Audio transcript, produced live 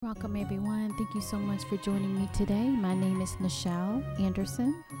Welcome, everyone. Thank you so much for joining me today. My name is Nichelle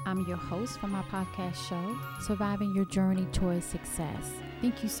Anderson. I'm your host for my podcast show, Surviving Your Journey Towards Success.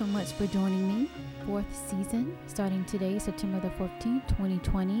 Thank you so much for joining me. Fourth season, starting today, September the 14th,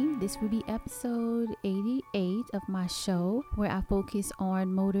 2020. This will be episode 88 of my show, where I focus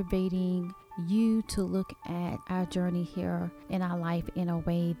on motivating you to look at our journey here in our life in a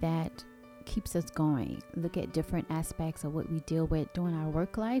way that keeps us going. Look at different aspects of what we deal with during our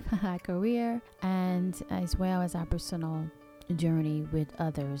work life, our career, and as well as our personal journey with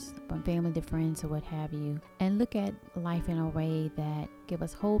others, from family to friends or what have you, and look at life in a way that give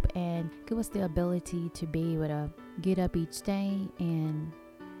us hope and give us the ability to be able to get up each day and,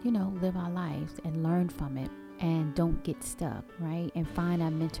 live our lives and learn from it and don't get stuck, right? And find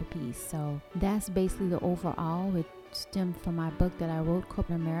our mental peace. So that's basically the overall. It stemmed from my book that I wrote,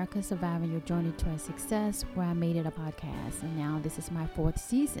 Corporate America, Surviving Your Journey Towards Success, where I made it a podcast. And now this is my fourth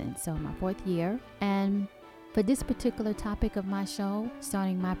season, so my fourth year. And for this particular topic of my show,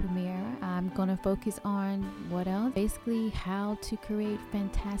 starting my premiere, I'm going to focus on what else? Basically, how to create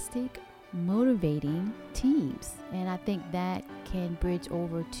fantastic, motivating teams. And I think that can bridge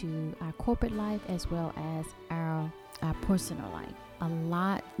over to our corporate life as well as our personal life. A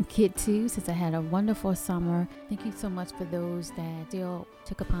lot to get to since I had a wonderful summer. Thank you so much for those that still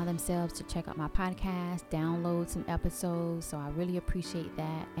took upon themselves to check out my podcast, download some episodes. So I really appreciate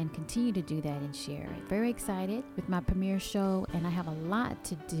that and continue to do that and share it. Very excited with my premiere show, and I have a lot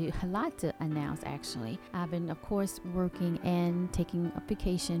to announce actually. I've been, of course, working and taking a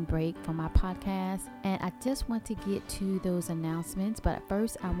vacation break from my podcast, and I just want to get to those announcements. But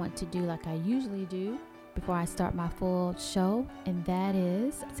first, I want to do like I usually do before I start my full show, and that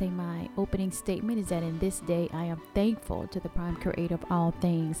is, my opening statement is that in this day I am thankful to the prime creator of all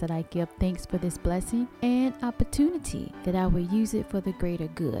things, that I give thanks for this blessing and opportunity, that I will use it for the greater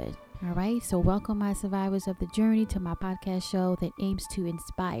good. All right, so welcome my survivors of the journey to my podcast show that aims to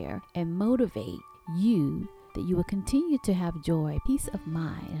inspire and motivate you, that you will continue to have joy, peace of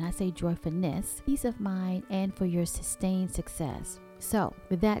mind, and I say joyfulness, peace of mind, and for your sustained success. So,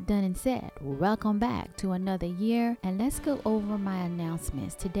 with that done and said, welcome back to another year, and let's go over my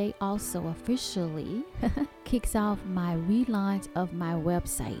announcements. Today also officially kicks off my relaunch of my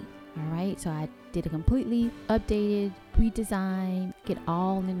website. All right, so I did a completely updated redesign, get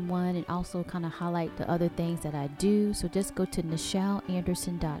all in one, and also kind of highlight the other things that I do. So just go to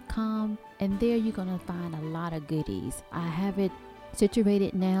NichelleAnderson.com, and there you're going to find a lot of goodies. I have it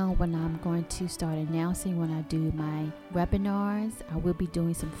situated now when I'm going to start announcing when I do my webinars. I will be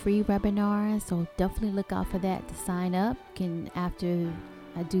doing some free webinars, so definitely look out for that to sign up. After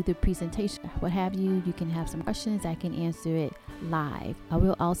I do the presentation, what have you, you can have some questions. I can answer it live. I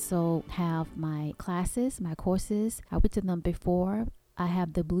will also have my classes, my courses. I went to them before. I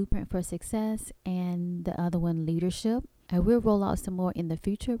have the Blueprint for Success and the other one, Leadership. I will roll out some more in the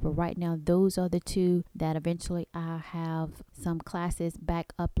future, but right now those are the two that eventually I have some classes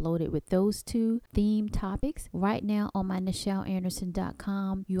back uploaded with those two theme topics. Right now on my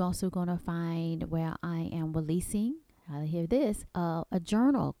NichelleAnderson.com, you also going to find where I am releasing, hear this, a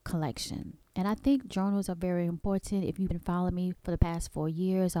journal collection. And I think journals are very important. If you've been following me for the past 4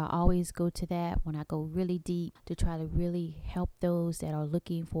 years, I always go to that when I go really deep to try to really help those that are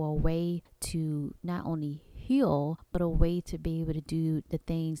looking for a way to not only heal, but a way to be able to do the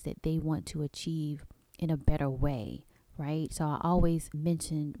things that they want to achieve in a better way, right? So I always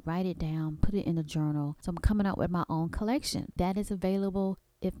mention, write it down, put it in a journal. So I'm coming out with my own collection that is available.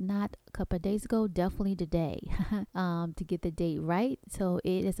 If not a couple of days ago, definitely today to get the date right. So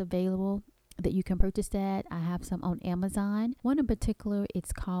it is available that you can purchase that. I have some on Amazon. One in particular,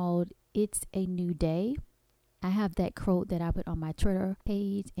 it's called It's a New Day. I have that quote that I put on my Twitter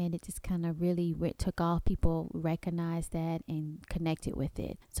page, and it just kind of really took off. People recognized that and connected with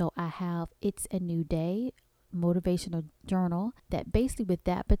it. So I have It's a New Day motivational journal that basically with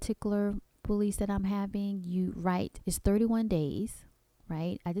that particular release that I'm having, you write, it's 31 days.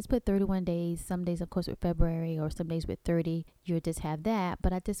 Right? I just put 31 days. Some days, of course, with February, or some days with 30, you just have that.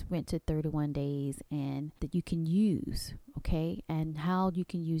 But I just went to 31 days and that you can use. Okay. And how you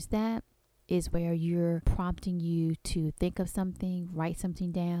can use that is where you're prompting you to think of something, write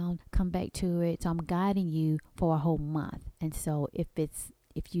something down, come back to it. So I'm guiding you for a whole month. And so if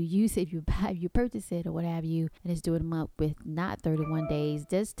you use it, if you buy, if you purchase it or what have you, and it's doing a month with not 31 days,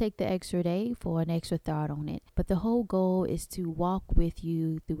 just take the extra day for an extra thought on it. But the whole goal is to walk with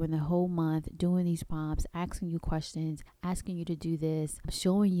you through the whole month, doing these prompts, asking you questions, asking you to do this,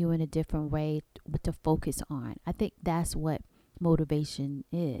 showing you in a different way what to focus on. I think that's what motivation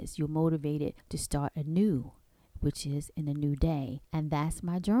is. You're motivated to start anew which is in a new day. And that's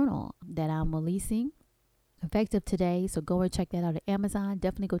my journal that I'm releasing effective today. So go and check that out at Amazon.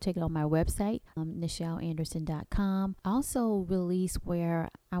 Definitely go check it on my website, NichelleAnderson.com. I also released where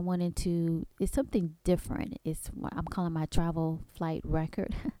I went into, it's something different. It's what I'm calling my travel flight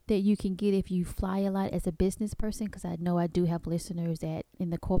record that you can get if you fly a lot as a business person, because I know I do have listeners that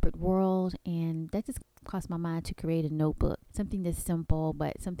in the corporate world, and that just crossed my mind to create a notebook, something that's simple,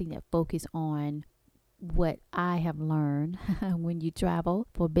 but something that focuses on what I have learned when you travel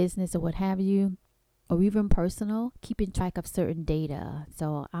for business or what have you, or even personal, keeping track of certain data.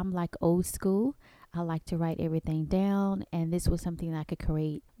 So I'm like old school. I like to write everything down, and this was something that I could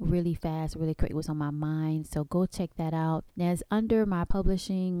create really fast, really quick. It was on my mind. So go check that out. Now it's under my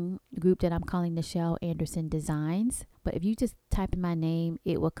publishing group that I'm calling Nichelle Anderson Designs. But if you just type in my name,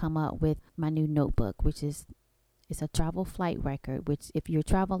 it will come up with my new notebook, which is it's a travel flight record, which if you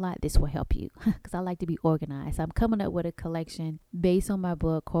travel a lot, this will help you because I like to be organized. I'm coming up with a collection based on my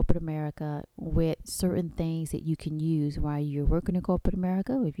book, Corporate America, with certain things that you can use while you're working in corporate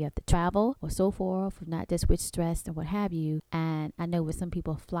America, if you have to travel or so forth, not just with stress and what have you. And I know with some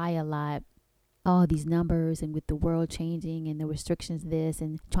people fly a lot, all these numbers, and with the world changing and the restrictions this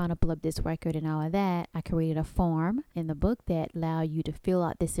and trying to pull up this record and all of that, I created a form in the book that allow you to fill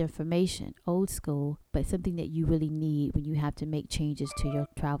out this information, old school, but something that you really need when you have to make changes to your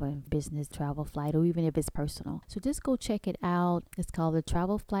travel business, travel flight, or even if it's personal. So just go check it out. It's called the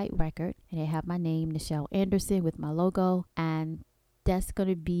Travel Flight Record, and it have my name, Nichelle Anderson, with my logo, and that's going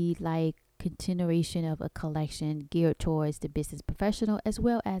to be like continuation of a collection geared towards the business professional as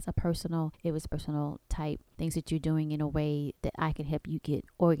well as a personal, it was personal type things that you're doing in a way that I can help you get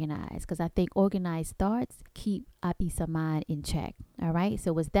organized, because I think organized thoughts keep our peace of mind in check. All right,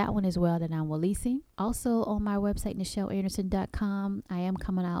 so it's that one as well that I'm releasing. Also on my website, NichelleAnderson.com, I am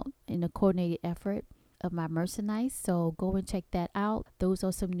coming out in a coordinated effort of my merchandise, so go and check that out. Those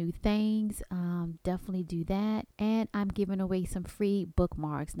are some new things. Definitely do that. And I'm giving away some free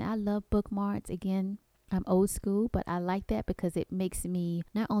bookmarks. Now I love bookmarks. Again, I'm old school, but I like that because it makes me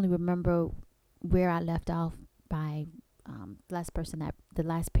not only remember where I left off by the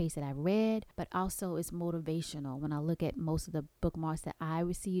last page that I read, but also it's motivational. When I look at most of the bookmarks that I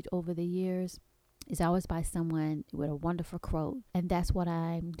received over the years, it's always by someone with a wonderful quote, and that's what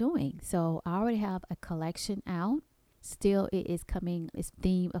I'm doing. So I already have a collection out. Still, it is coming. It's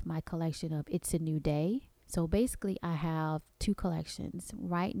theme of my collection of It's a New Day. So basically, I have two collections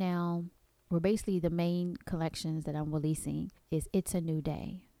right now. Where basically the main collections that I'm releasing is It's a New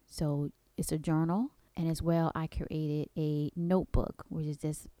Day. So it's a journal, and as well, I created a notebook, which is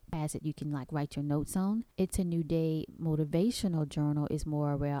just as it you can like write your notes on. It's a New Day motivational journal is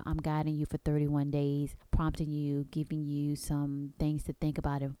more where I'm guiding you for 31 days, prompting you, giving you some things to think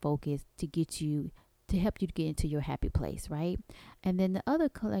about and focus to help you to get into your happy place, right? And then the other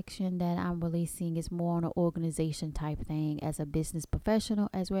collection that I'm releasing is more on an organization type thing as a business professional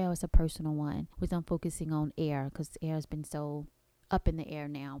as well as a personal one, which I'm focusing on air, because air has been so up in the air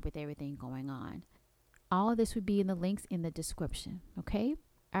now with everything going on. All of this would be in the links in the description, okay?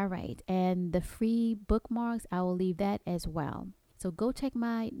 All right, and the free bookmarks, I will leave that as well. So go check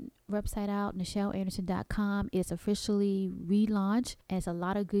my website out, NichelleAnderson.com. It's officially relaunched. There's a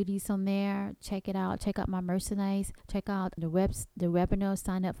lot of goodies on there. Check it out. Check out my merchandise. Check out the webinar.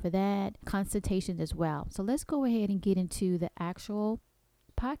 Sign up for that. Consultations as well. So let's go ahead and get into the actual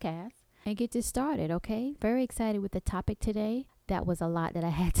podcast and get this started, okay? Very excited with the topic today. That was a lot that I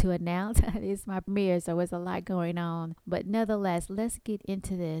had to announce. It's my premiere, so there's a lot going on. But nevertheless, let's get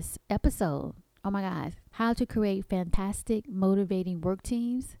into this episode. Oh my gosh, how to create fantastic, motivating work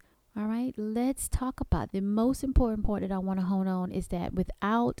teams. All right, let's talk about the most important part that I want to hone on is that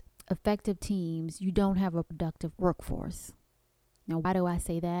without effective teams, you don't have a productive workforce. Now, why do I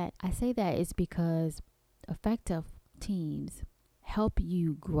say that? I say that is because effective teams help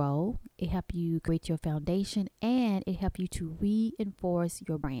you grow, it help you create your foundation, and it help you to reinforce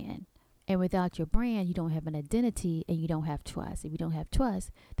your brand. And without your brand, you don't have an identity and you don't have trust. If you don't have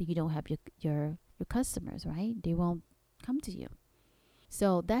trust, then you don't have your customers, right? They won't come to you.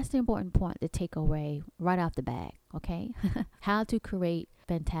 So that's the important point to take away right off the bat, okay? How to create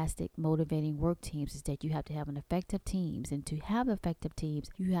fantastic, motivating work teams is that you have to have an effective teams. And to have effective teams,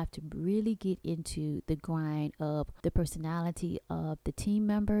 you have to really get into the grind of the personality of the team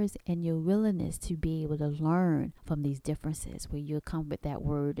members and your willingness to be able to learn from these differences, where you come with that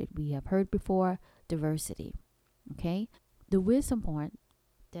word that we have heard before, diversity, okay? The wisdom point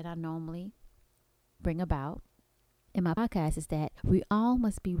that I normally bring about in my podcast is that we all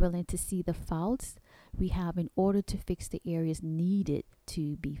must be willing to see the faults we have in order to fix the areas needed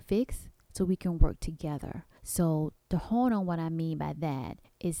to be fixed, so we can work together. So to hone on what I mean by that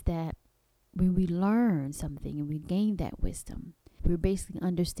is that when we learn something and we gain that wisdom, we're basically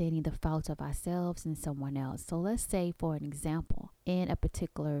understanding the faults of ourselves and someone else. So let's say, for an example, in a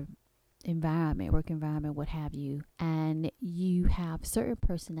particular environment, work environment, what have you, and you have certain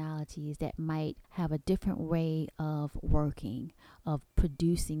personalities that might have a different way of working, of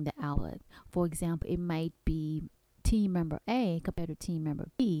producing the output. For example, it might be team member A compared to team member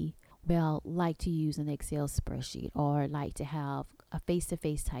B will like to use an Excel spreadsheet or like to have a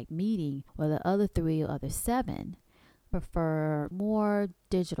face-to-face type meeting, where the other 3 or other 7 prefer more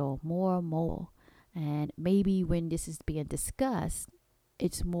digital, more mobile. And maybe when this is being discussed,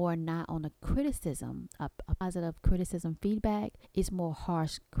 it's more not on a criticism, a positive criticism feedback. It's more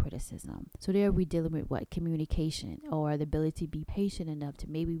harsh criticism. So there we're dealing with what? Communication, or the ability to be patient enough to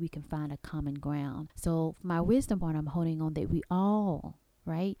maybe we can find a common ground. So my wisdom part, I'm holding on that we all,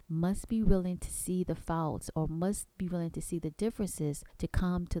 right, must be willing to see the faults, or must be willing to see the differences to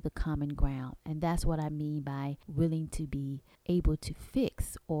come to the common ground. And that's what I mean by willing to be able to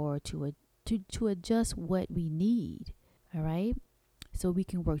fix or to adjust what we need. All right. So we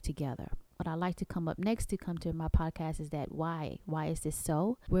can work together. What I like to come up next to come to my podcast is that why is this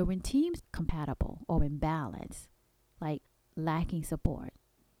so? Where when teams compatible or in balance, like lacking support,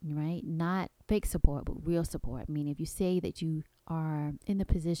 right? Not fake support, but real support. I mean, if you say that you are in the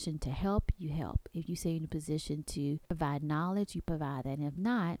position to help, you help. If you say in a position to provide knowledge, you provide that. And if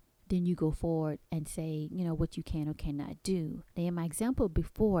not, then you go forward and say, what you can or cannot do. Now, in my example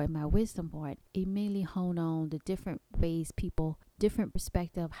before, in my wisdom part, it mainly honed on the different ways people, different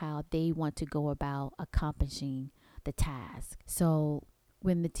perspective, how they want to go about accomplishing the task. So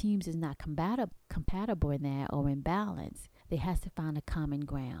when the teams is not compatible in that or in balance, they has to find a common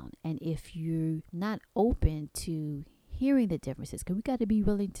ground. And if you're not open to hearing the differences, because we got to be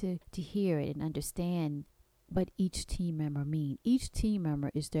willing to hear it and understand what each team member mean. Each team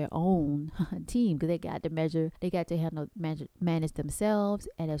member is their own team, because they got to manage themselves,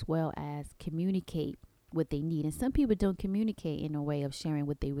 and as well as communicate what they need. And some people don't communicate in a way of sharing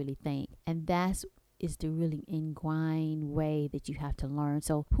what they really think, and that's is the really ingrained way that you have to learn.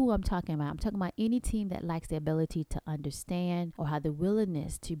 So who I'm talking about any team that lacks the ability to understand or have the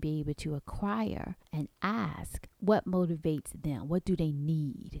willingness to be able to acquire and ask what motivates them, what do they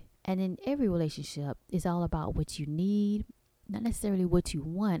need. And in every relationship, it's all about what you need, not necessarily what you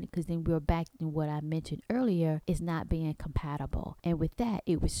want, because then we're back to what I mentioned earlier, is not being compatible. And with that,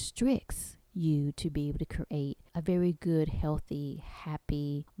 it restricts you to be able to create a very good, healthy,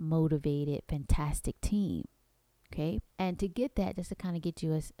 happy, motivated, fantastic team. Okay. And to get that, just to kind of get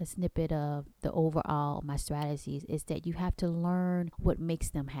you a snippet of the overall, my strategies, is that you have to learn what makes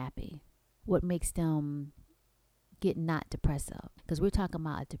them happy, what makes them get not depressive, because we're talking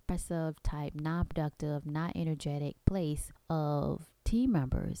about a depressive type, non-productive, not energetic place of team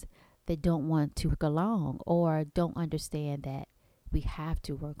members that don't want to work along or don't understand that we have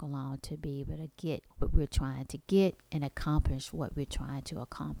to work along to be able to get what we're trying to get and accomplish what we're trying to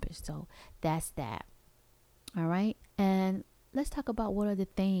accomplish. So that's that. All right. And let's talk about what are the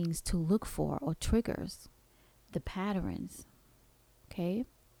things to look for or triggers, the patterns. Okay.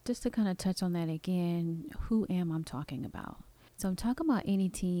 Just to kind of touch on that again, who am I talking about? So I'm talking about any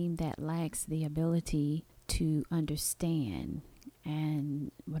team that lacks the ability to understand.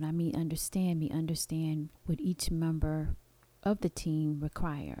 And when I mean understand what each member of the team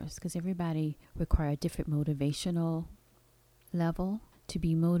requires, because everybody requires a different motivational level to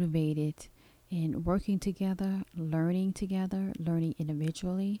be motivated in working together, learning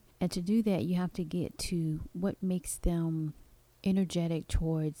individually. And to do that, you have to get to what makes them energetic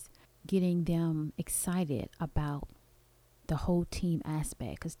towards getting them excited about the whole team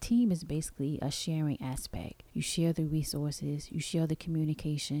aspect, because team is basically a sharing aspect. You share the resources, you share the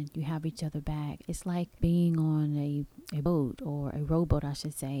communication, you have each other back. It's like being on a boat, or a rowboat I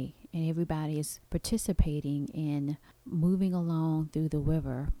should say, and everybody is participating in moving along through the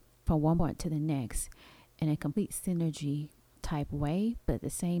river from one point to the next in a complete synergy type way. But at the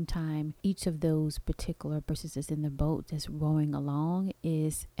same time, each of those particular persons that's in the boat that's rowing along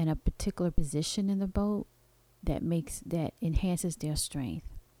is in a particular position in the boat that enhances their strength,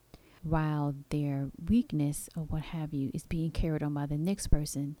 while their weakness or what have you is being carried on by the next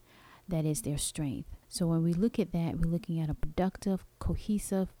person that is their strength. So when we look at that, we're looking at a productive,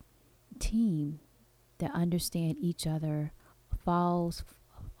 cohesive team that understand each other faults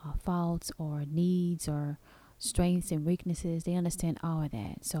or needs or strengths and weaknesses. They understand all of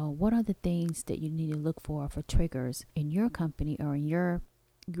that. So what are the things that you need to look for triggers in your company or in your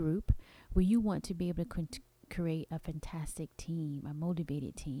group where you want to be able to create a fantastic team, a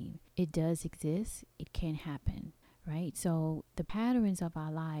motivated team. It does exist. It can happen, right? So the patterns of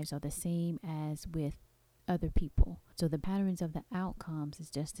our lives are the same as with other people. So the patterns of the outcomes is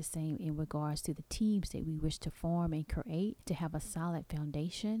just the same in regards to the teams that we wish to form and create to have a solid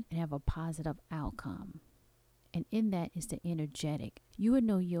foundation and have a positive outcome. And in that is the energetic. You would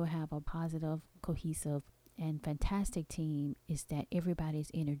know you'll have a positive, cohesive, and fantastic team is that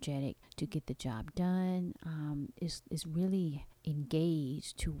everybody's energetic to get the job done, is really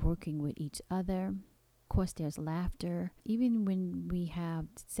engaged to working with each other. Of course, there's laughter. Even when we have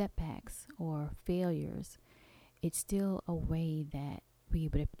setbacks or failures, it's still a way that we're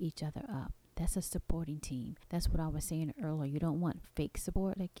able to pick each other up. That's a supporting team. That's what I was saying earlier. You don't want fake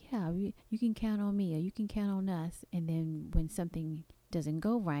support. Like, yeah, you can count on me or you can count on us. And then when something doesn't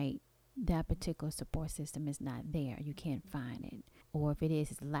go right, that particular support system is not there. You can't find it. Or if it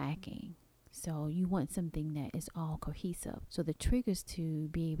is, it's lacking. So you want something that is all cohesive. So the triggers to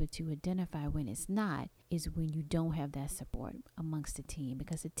be able to identify when it's not is when you don't have that support amongst the team,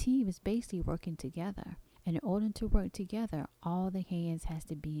 because the team is basically working together. And in order to work together, all the hands has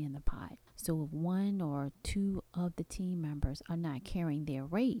to be in the pot. So if one or two of the team members are not carrying their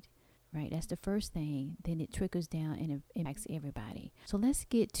weight, right, that's the first thing, then it trickles down and it impacts everybody. So let's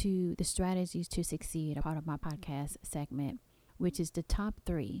get to the strategies to succeed, a part of my podcast segment, which is the top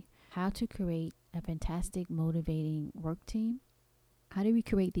 3. How to create a fantastic, motivating work team. How do we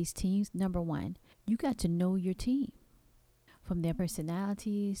create these teams? Number 1, you got to know your team. From their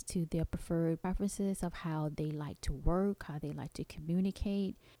personalities to their preferred preferences of how they like to work, how they like to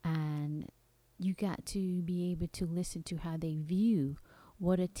communicate. And you got to be able to listen to how they view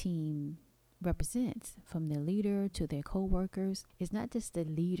what a team represents, from their leader to their co-workers. It's not just the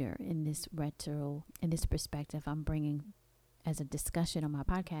leader in this perspective I'm bringing as a discussion on my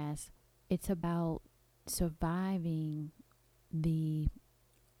podcast. It's about surviving the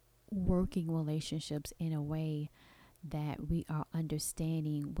working relationships in a way that we are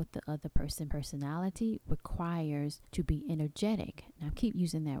understanding what the other personality requires to be energetic. And I keep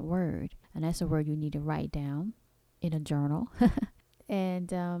using that word, and that's a word you need to write down in a journal.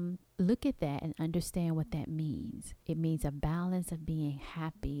 And look at that and understand what that means. It means a balance of being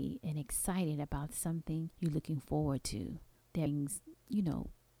happy and excited about something you're looking forward to. That means,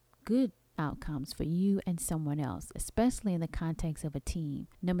 good outcomes for you and someone else, especially in the context of a team.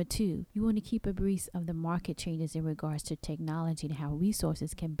 Number 2, you want to keep abreast of the market changes in regards to technology and how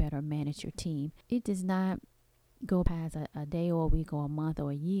resources can better manage your team. It does not go past a day or a week or a month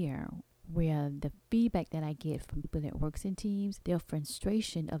or a year where the feedback that I get from people that works in teams, their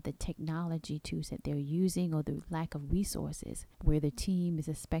frustration of the technology tools that they're using or the lack of resources, where the team is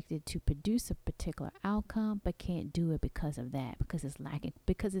expected to produce a particular outcome but can't do it because of that, because it's lacking,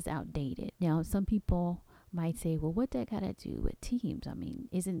 because it's outdated. Now, some people might say, well, what that got to do with teams? I mean,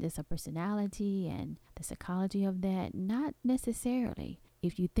 isn't this a personality and the psychology of that? Not necessarily.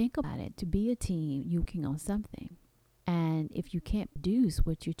 If you think about it, to be a team, you're working on something. And if you can't produce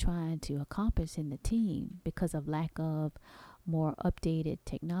what you're trying to accomplish in the team because of lack of more updated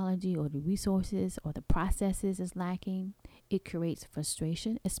technology, or the resources or the processes is lacking, it creates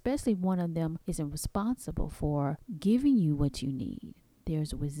frustration, especially if one of them isn't responsible for giving you what you need.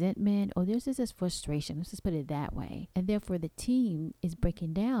 There's resentment, or there's just frustration. Let's just put it that way. And therefore the team is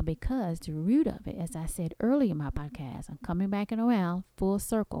breaking down, because the root of it, as I said earlier in my podcast, I'm coming back and around full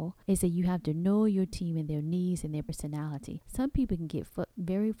circle, is that you have to know your team and their needs and their personality. Some people can get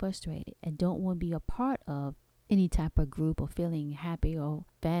very frustrated and don't want to be a part of any type of group or feeling happy or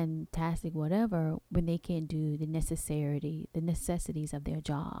fantastic, whatever, when they can't do the necessities of their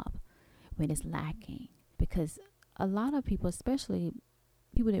job, when it's lacking. Because a lot of people, especially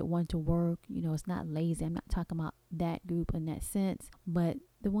people that want to work, it's not lazy. I'm not talking about that group in that sense, but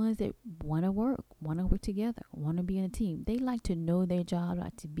the ones that want to work together, want to be in a team. They like to know their job,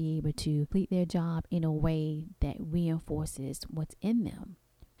 like to be able to complete their job in a way that reinforces what's in them,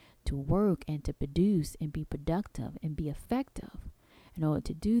 to work and to produce and be productive and be effective. In order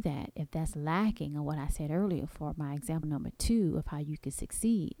to do that, if that's lacking on what I said earlier for my example number 2 of how you can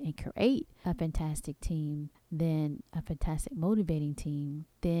succeed and create a fantastic team, then a fantastic motivating team,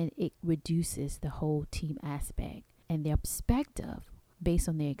 then it reduces the whole team aspect. And their perspective, based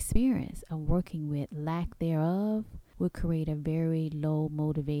on their experience of working with lack thereof, would create a very low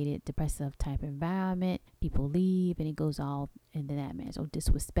motivated, depressive type environment. People leave and it goes all into that mess, or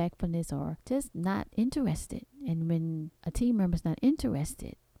disrespectfulness, or just not interested. And when a team member is not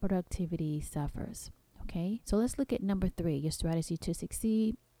interested, productivity suffers. Okay, so let's look at number 3. Your strategy to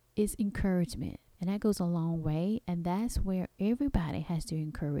succeed is encouragement. And that goes a long way. And that's where everybody has to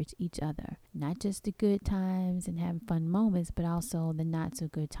encourage each other, not just the good times and having fun moments, but also the not so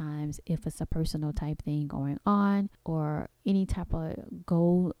good times. If it's a personal type thing going on or any type of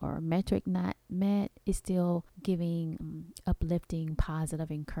goal or metric not met, it's still giving uplifting,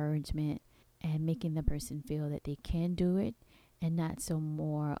 positive encouragement and making the person feel that they can do it, and not so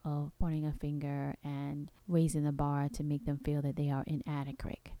more of pointing a finger and raising the bar to make them feel that they are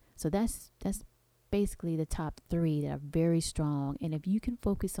inadequate. So that's basically the top 3 that are very strong. And if you can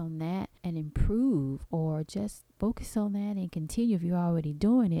focus on that and improve, or just focus on that and continue if you're already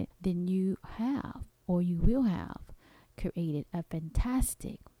doing it, then you have, or you will have, created a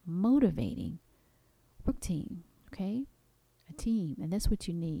fantastic, motivating work team. Okay? A team. And that's what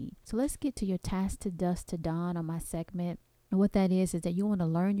you need. So let's get to your task to dusk to dawn on my segment. And what that is that you want to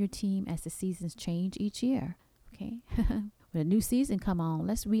learn your team as the seasons change each year. Okay? When a new season come on,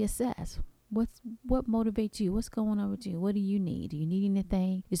 let's reassess. What motivates you? What's going on with you? What do you need? Do you need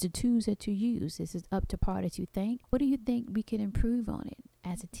anything? Is the tools that you use, is it up to par that you think? What do you think we can improve on it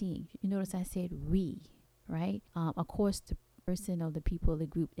as a team? You notice I said we, right? Of course, the person or the people of the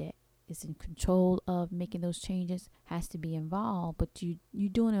group that is in control of making those changes has to be involved, but you're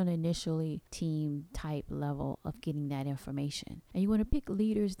doing an initially team type level of getting that information. And you want to pick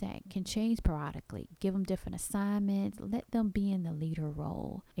leaders that can change periodically, give them different assignments, let them be in the leader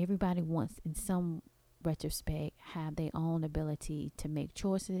role. Everybody wants, in some retrospect, have their own ability to make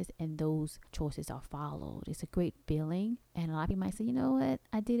choices, and those choices are followed. It's a great feeling. And a lot of people might say, you know what,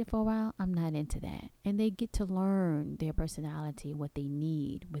 I did it for a while, I'm not into that. And they get to learn their personality, what they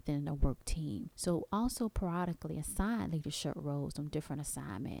need within a work team. So also periodically assign leadership roles on different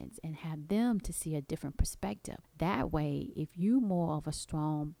assignments and have them to see a different perspective. That way, if you're more of a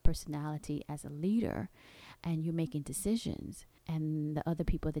strong personality as a leader and you're making decisions, and the other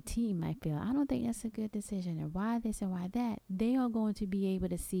people of the team might feel, I don't think that's a good decision, and why this and why that, they are going to be able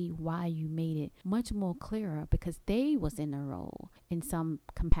to see why you made it much more clearer, because they was in a role in some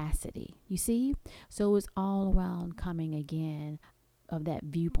capacity. You see? So it's all around coming again of that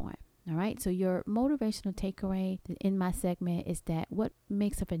viewpoint. All right. So your motivational takeaway in my segment is that what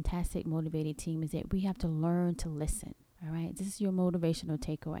makes a fantastic motivated team is that we have to learn to listen. All right. This is your motivational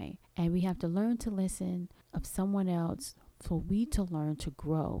takeaway. And we have to learn to listen of someone else for we to learn to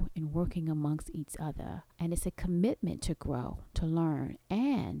grow in working amongst each other. And it's a commitment to grow, to learn,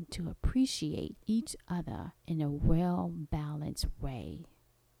 and to appreciate each other in a well-balanced way.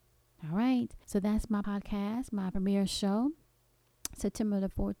 All right. So that's my podcast, my premiere show, September the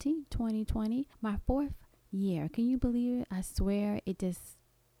 14th, 2020, my 4th year. Can you believe it? I swear it just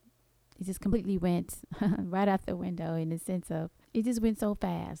completely went right out the window, in the sense of it just went so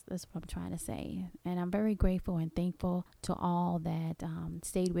fast. That's what I'm trying to say. And I'm very grateful and thankful to all that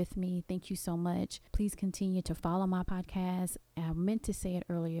stayed with me. Thank you so much. Please continue to follow my podcast. I meant to say it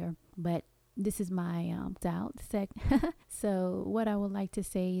earlier, but this is my doubt sec. So what I would like to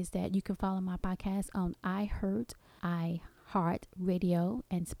say is that you can follow my podcast on iHeart Radio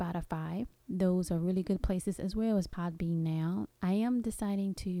and Spotify. Those are really good places, as well as Podbean now. I am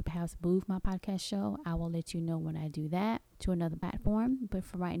deciding to perhaps move my podcast show. I will let you know when I do that to another platform. But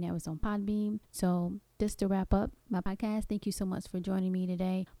for right now, it's on Podbean. So just to wrap up my podcast, thank you so much for joining me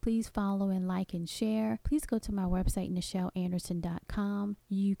today. Please follow and like and share. Please go to my website, NichelleAnderson.com.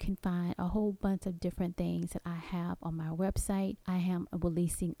 You can find a whole bunch of different things that I have on my website. I am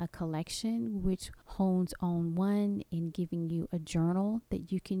releasing a collection which hones on one in giving you a journal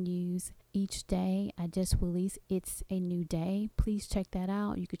that you can use each day. I just released It's a New Day. Please check that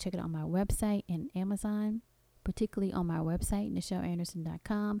out. You can check it out on my website and Amazon, particularly on my website,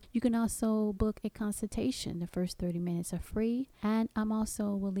 NichelleAnderson.com. You can also book a consultation. The first 30 minutes are free. And I'm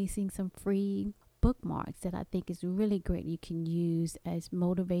also releasing some free bookmarks that I think is really great. You can use as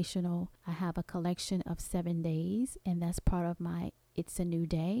motivational. I have a collection of 7 days, and that's part of my It's a New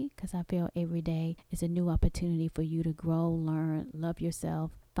Day, because I feel every day is a new opportunity for you to grow, learn, love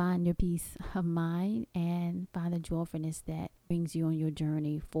yourself, find your peace of mind, and find the joyfulness that brings you on your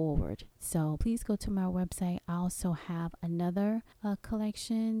journey forward. So please go to my website. I also have another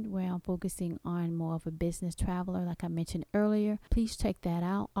collection where I'm focusing on more of a business traveler, like I mentioned earlier. Please check that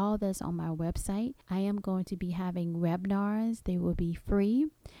out. All that's on my website. I am going to be having webinars. They will be free.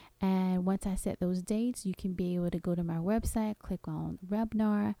 And once I set those dates, you can be able to go to my website, click on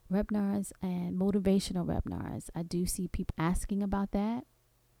webinars, and motivational webinars. I do see people asking about that.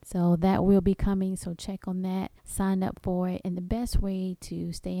 So that will be coming. So check on that, sign up for it. And the best way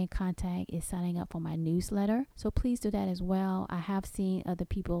to stay in contact is signing up for my newsletter. So please do that as well. I have seen other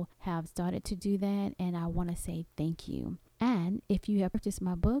people have started to do that, and I want to say thank you. And if you have purchased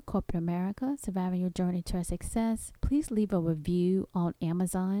my book, Corporate America, Surviving Your Journey to Success, please leave a review on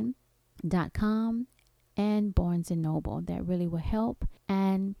Amazon.com and Barnes & Noble. That really will help.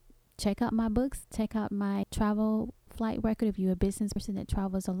 And check out my books. Check out my travel flight record if you're a business person that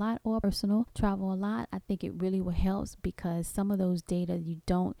travels a lot or personal travel a lot. I think it really will help because some of those data you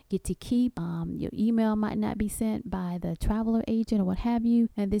don't get to keep. Your email might not be sent by the traveler agent or what have you.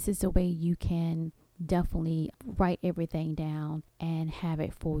 And this is the way you can definitely write everything down and have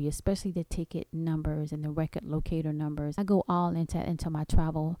it for you, especially the ticket numbers and the record locator numbers. I go all into my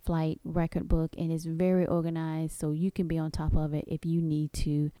travel flight record book, and it's very organized, so you can be on top of it if you need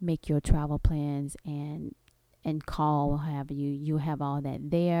to make your travel plans and call, have you have all that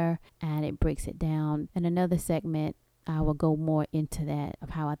there, and it breaks it down. In another segment, I will go more into that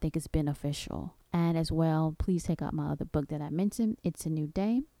of how I think it's beneficial. And as well, please check out my other book that I mentioned, It's a New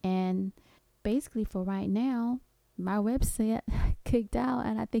Day. And basically for right now, my website kicked out,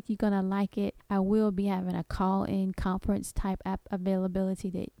 and I think you're going to like it. I will be having a call-in conference type app availability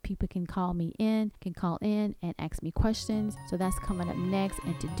that people can call in and ask me questions. So that's coming up next.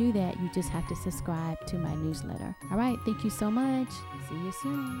 And to do that, you just have to subscribe to my newsletter. All right. Thank you so much. See you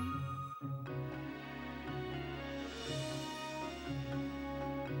soon.